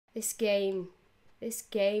This game,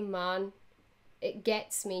 man, it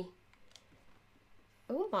gets me.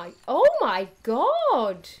 Oh my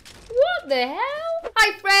god! What the hell?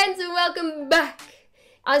 Hi friends and welcome back!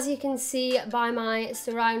 As you can see by my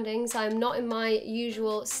surroundings, I'm not in my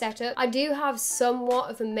usual setup. I do have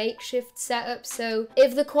somewhat of a makeshift setup, so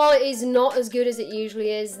if the quality is not as good as it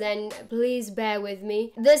usually is, then please bear with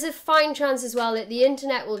me. There's a fine chance as well that the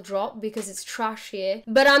internet will drop because it's trash here,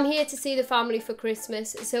 but I'm here to see the family for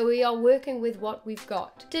Christmas, so we are working with what we've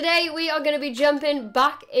got. Today we are going to be jumping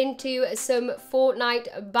back into some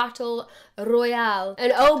Fortnite Battle Royale,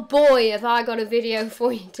 and oh boy have I got a video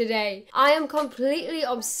for you today. I am completely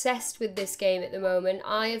obsessed with this game at the moment.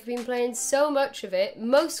 I have been playing so much of it,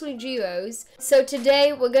 mostly duos, so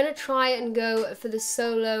today we're going to try and go for the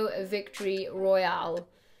solo Victory Royale.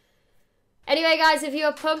 Anyway guys, if you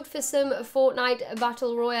are pumped for some Fortnite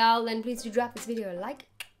Battle Royale, then please do drop this video a like.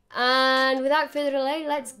 And without further delay,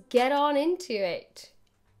 let's get on into it.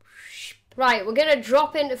 Right, we're going to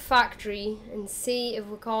drop into Factory and see if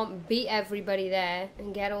we can't beat everybody there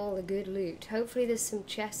and get all the good loot. Hopefully there's some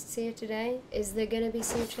chests here today. Is there going to be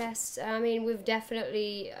some chests? I mean, we've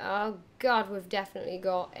definitely, oh god, we've definitely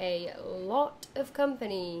got a lot of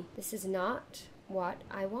company. This is not what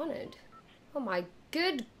I wanted. Oh my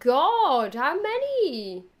good god, how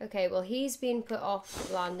many? Okay, well he's been put off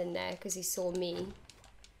landing there because he saw me.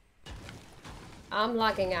 I'm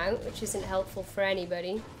lagging out, which isn't helpful for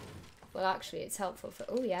anybody. Well, actually, it's helpful for...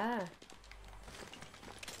 Oh, yeah.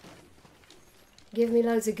 Give me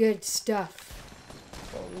loads of good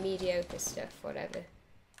stuff. Or mediocre stuff, whatever.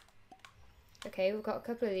 Okay, we've got a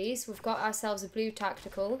couple of these. We've got ourselves a blue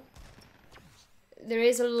tactical. There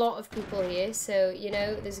is a lot of people here, so, you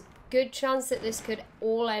know, there's a good chance that this could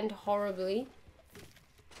all end horribly.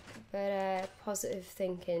 But, positive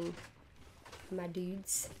thinking, my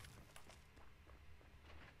dudes.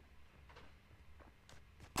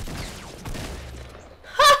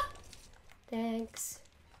 Thanks.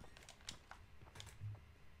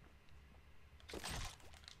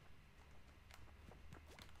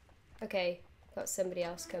 Okay, got somebody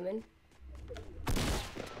else coming.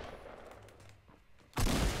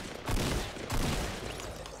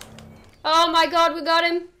 Oh my god, we got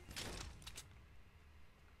him!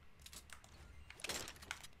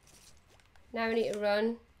 Now we need to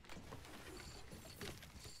run.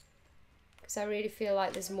 Because I really feel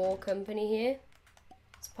like there's more company here.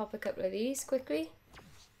 Let's pop a couple of these quickly.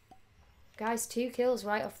 Guys, 2 kills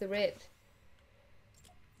right off the rip.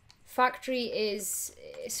 Factory is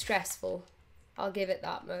stressful. I'll give it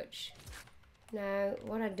that much. Now,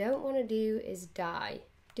 what I don't want to do is die.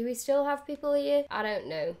 Do we still have people here? I don't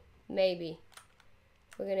know. Maybe.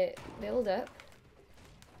 We're going to build up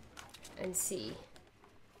and see.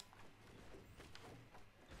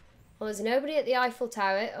 Well, there's nobody at the Eiffel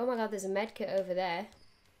Tower. Oh my god, there's a medkit over there.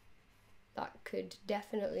 That could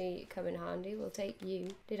definitely come in handy. We'll take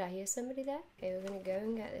you. Did I hear somebody there? Okay, we're going to go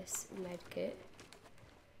and get this med kit.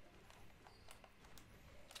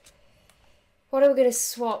 What are we going to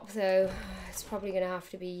swap though? It's probably going to have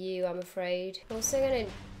to be you, I'm afraid. I'm also going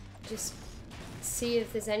to just see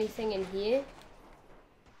if there's anything in here.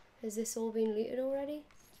 Has this all been looted already?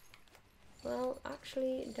 Well,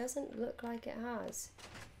 actually, it doesn't look like it has.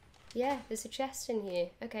 Yeah, there's a chest in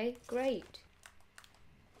here. Okay, great.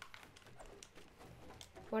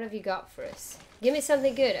 What have you got for us? Give me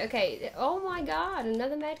something good. Okay. Oh my god,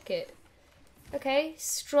 another medkit. Okay,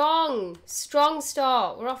 strong. Strong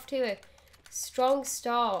start. We're off to a strong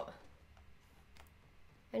start.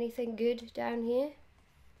 Anything good down here?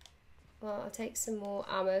 Well, I'll take some more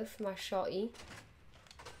ammo for my shotty.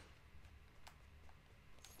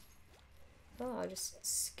 Oh, I'll just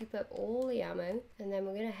scoop up all the ammo and then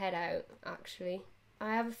we're going to head out, actually.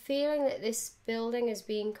 I have a feeling that this building is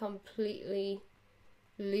being completely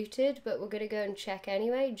looted, but we're going to go and check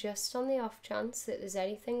anyway, just on the off chance that there's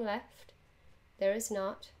anything left. There is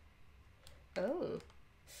not. Oh.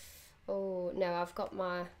 Oh, no, I've got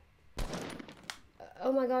my...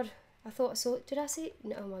 Oh my god, I thought I saw it. Did I see it?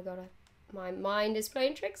 No, oh my god, my mind is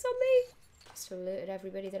playing tricks on me. Just alerted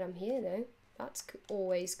everybody that I'm here, though. That's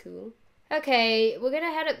always cool. Okay, we're going to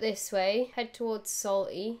head up this way, head towards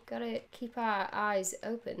Salty. Gotta keep our eyes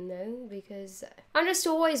open though, because I'm just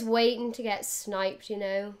always waiting to get sniped, you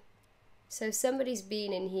know. So somebody's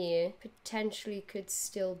been in here, potentially could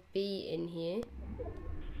still be in here.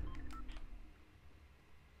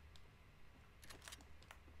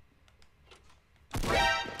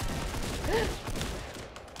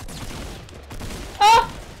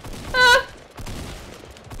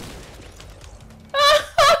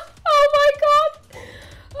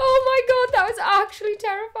 Actually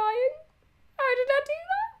terrifying. How did I do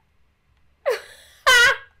that?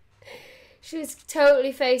 She was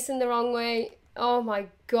totally facing the wrong way. Oh my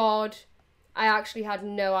god. I actually had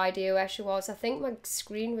no idea where she was. I think my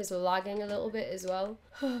screen was lagging a little bit as well.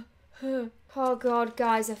 Oh god,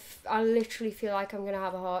 guys, I literally feel like I'm gonna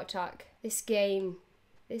have a heart attack. This game,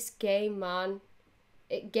 man,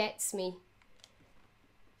 it gets me.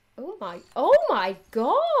 Oh my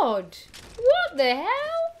god! What the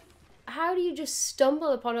hell? How do you just stumble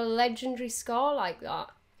upon a legendary scar like that?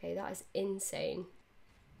 Okay, that is insane.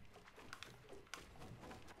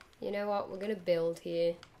 You know what? We're gonna build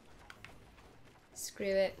here. Screw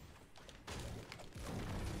it.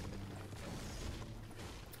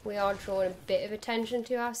 We are drawing a bit of attention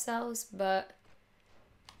to ourselves, but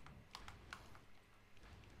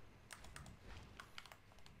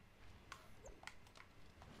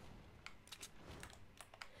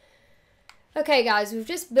okay guys, we've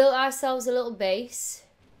just built ourselves a little base.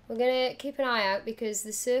 We're gonna keep an eye out because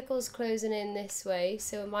the circle's closing in this way,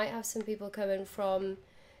 so we might have some people coming from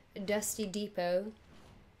Dusty Depot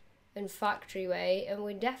and Factory Way, and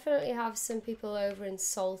we definitely have some people over in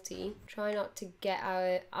Salty. Try not to get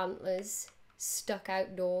our antlers stuck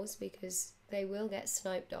outdoors because they will get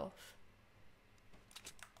sniped off.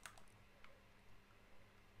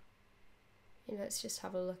 And let's just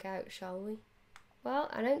have a look out, shall we?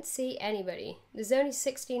 Well, I don't see anybody. There's only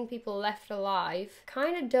 16 people left alive.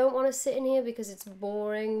 Kind of don't want to sit in here because it's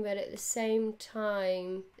boring, but at the same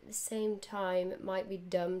time, it might be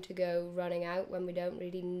dumb to go running out when we don't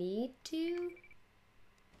really need to.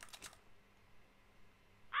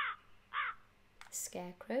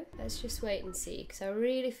 Scarecrow. Let's just wait and see, because I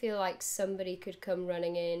really feel like somebody could come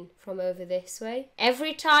running in from over this way.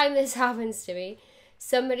 Every time this happens to me,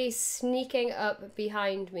 somebody's sneaking up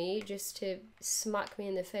behind me just to smack me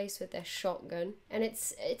in the face with their shotgun. And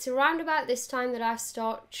it's around about this time that I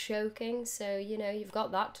start choking, so you know, you've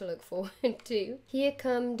got that to look forward to. Here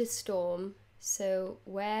come the storm. So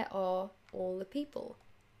where are all the people?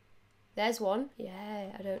 There's one. Yeah,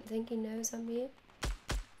 I don't think he knows I'm here.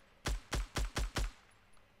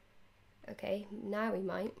 Okay, now he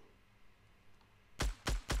might.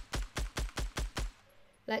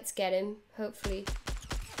 Let's get him, hopefully.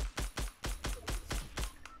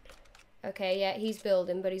 Okay, yeah, he's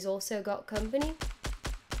building, but he's also got company.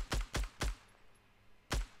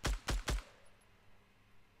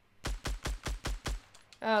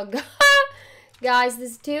 Oh, God. Guys,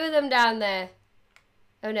 there's two of them down there.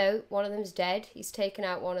 Oh, no, one of them's dead. He's taken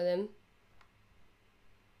out one of them.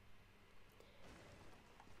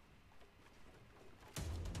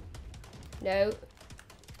 No.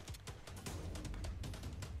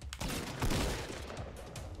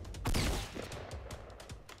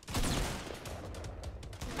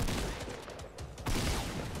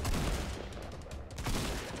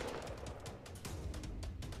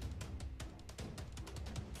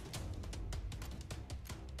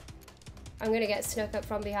 I'm gonna get snuck up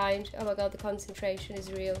from behind. Oh my god, the concentration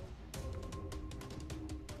is real.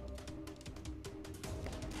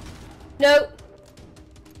 No!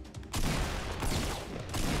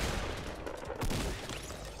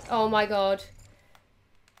 Oh my god.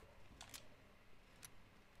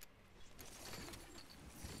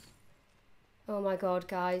 Oh my god,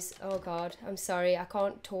 guys. Oh god. I'm sorry, I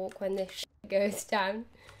can't talk when this shit goes down.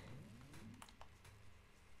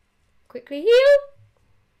 Quickly heal!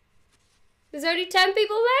 There's only 10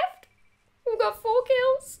 people left. We've got 4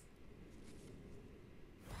 kills.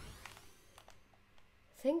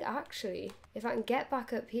 I think actually, if I can get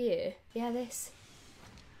back up here, yeah, this.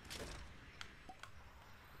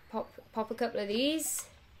 Pop a couple of these.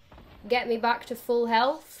 Get me back to full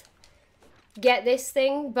health. Get this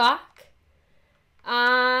thing back.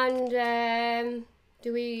 And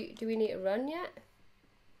do we need to run yet?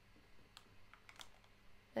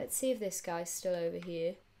 Let's see if this guy's still over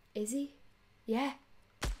here. Is he? Yeah.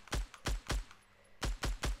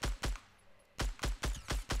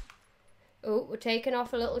 Oh, we're taking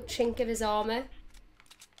off a little chink of his armour.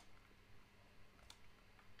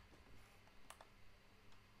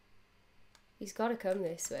 He's got to come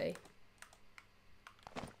this way.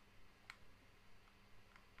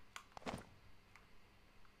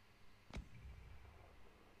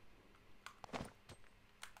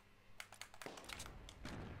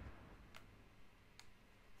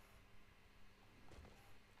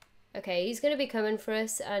 Okay, he's going to be coming for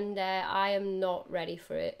us, and I am not ready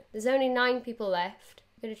for it. There's only 9 people left.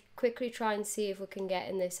 I'm going to quickly try and see if we can get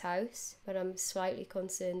in this house, but I'm slightly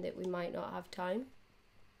concerned that we might not have time.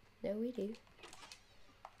 No, we do.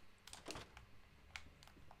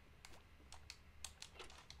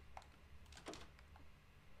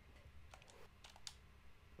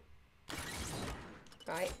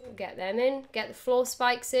 Right, we'll get them in. Get the floor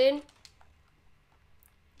spikes in.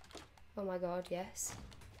 Oh my god, yes.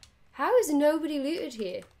 How is nobody looted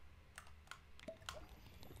here?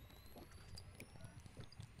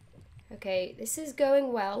 Okay, this is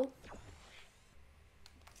going well.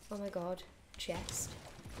 Oh my god, chest.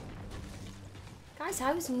 Guys,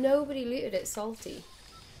 how is nobody looted at Salty?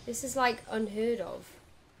 This is like unheard of.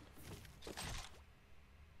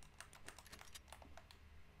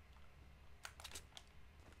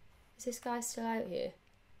 Is this guy still out here?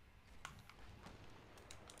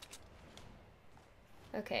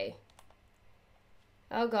 Okay.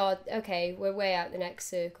 Oh god, okay, we're way out the next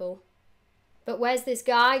circle. But where's this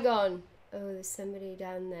guy gone? Oh, there's somebody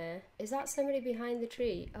down there. Is that somebody behind the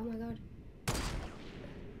tree? Oh my god.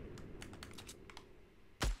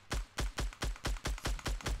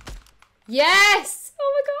 Yes!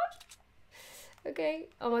 Oh my god! Okay.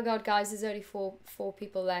 Oh my god, guys, there's only four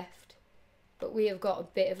people left. But we have got a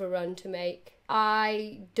bit of a run to make.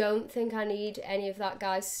 I don't think I need any of that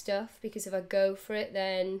guy's stuff, because if I go for it,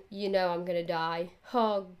 then you know I'm gonna die.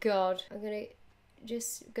 Oh god. I'm gonna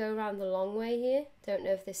just go around the long way here. Don't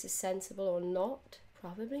know if this is sensible or not.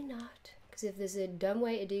 Probably not. Because if there's a dumb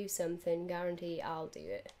way to do something, guarantee I'll do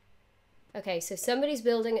it. Okay, so somebody's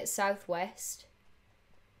building at southwest.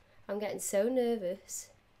 I'm getting so nervous.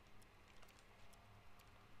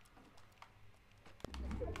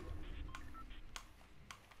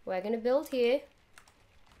 We're gonna build here.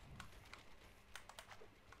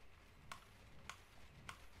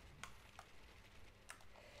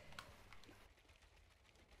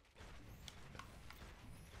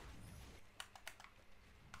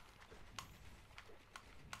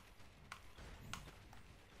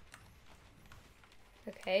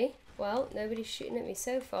 Okay, well, nobody's shooting at me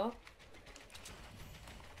so far.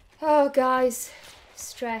 Oh, guys,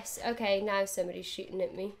 stress. Okay, now somebody's shooting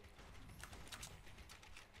at me.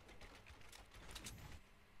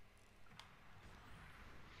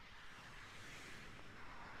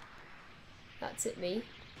 That's at me.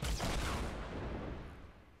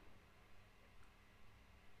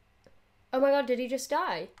 Oh my god, did he just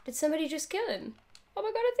die? Did somebody just kill him? Oh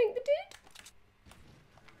my god, I think they did.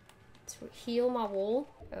 Let's heal my wall.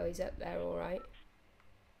 Oh, he's up there, alright.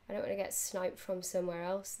 I don't want to get sniped from somewhere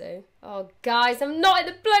else, though. Oh, guys, I'm not in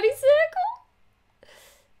the bloody circle!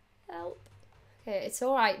 Help. Okay, it's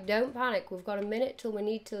alright, don't panic. We've got a minute till we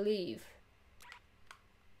need to leave.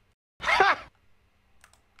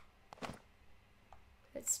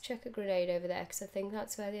 Let's chuck a grenade over there, because I think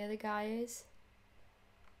that's where the other guy is.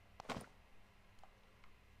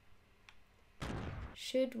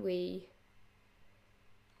 Should we?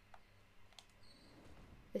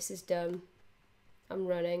 This is dumb. I'm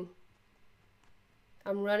running.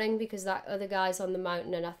 I'm running because that other guy's on the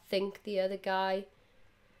mountain, and I think the other guy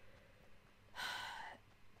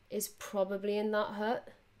is probably in that hut.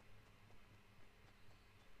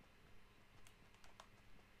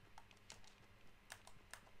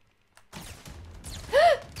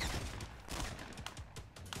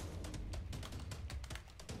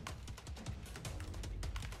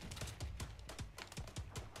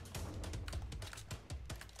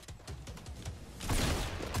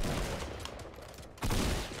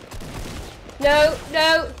 No,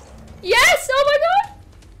 no. Yes! Oh my god!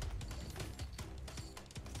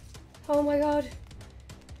 Oh my god.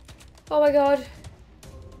 Oh my god.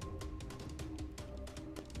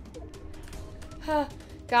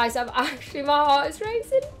 Guys, I'm actually, my heart is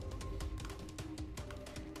racing.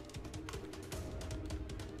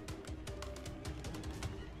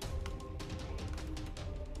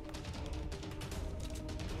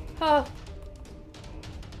 Oh.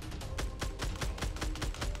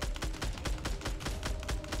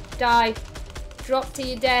 Die. Drop to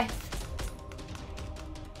your death.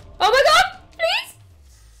 Oh my god! Please!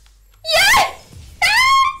 Yes!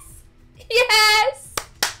 Yes! Yes!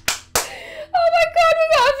 Oh my god, we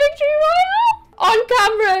got a victory royale! On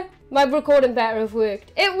camera! My recording better have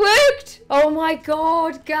worked. It worked! Oh my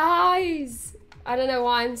god, guys! I don't know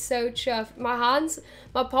why I'm so chuffed.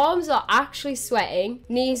 My palms are actually sweating.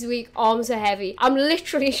 Knees weak, arms are heavy. I'm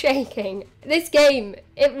literally shaking. This game,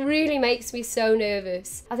 it really makes me so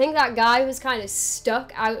nervous. I think that guy was kind of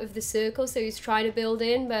stuck out of the circle, so he's trying to build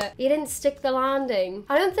in, but he didn't stick the landing.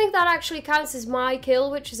 I don't think that actually counts as my kill,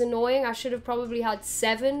 which is annoying. I should have probably had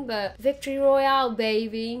 7, but Victory Royale,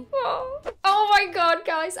 baby. Oh my god,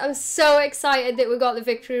 guys. I'm so excited that we got the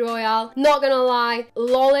Victory Royale. Not gonna lie,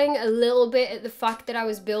 lolling a little bit at the fact that I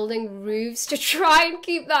was building roofs to try and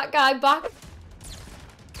keep that guy back.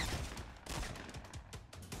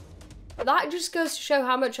 That just goes to show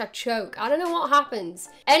how much I choke. I don't know what happens.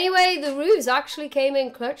 Anyway, the roos actually came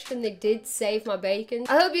in clutch and they did save my bacon.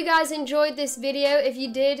 I hope you guys enjoyed this video. If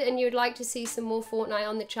you did and you'd like to see some more Fortnite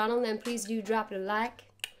on the channel, then please do drop a like.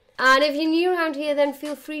 And if you're new around here, then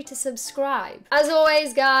feel free to subscribe. As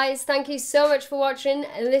always, guys, thank you so much for watching.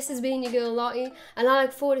 And this has been your girl Lottie, and I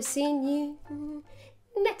look forward to seeing you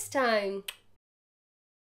next time.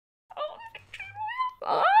 Oh, Victory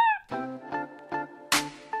Royale.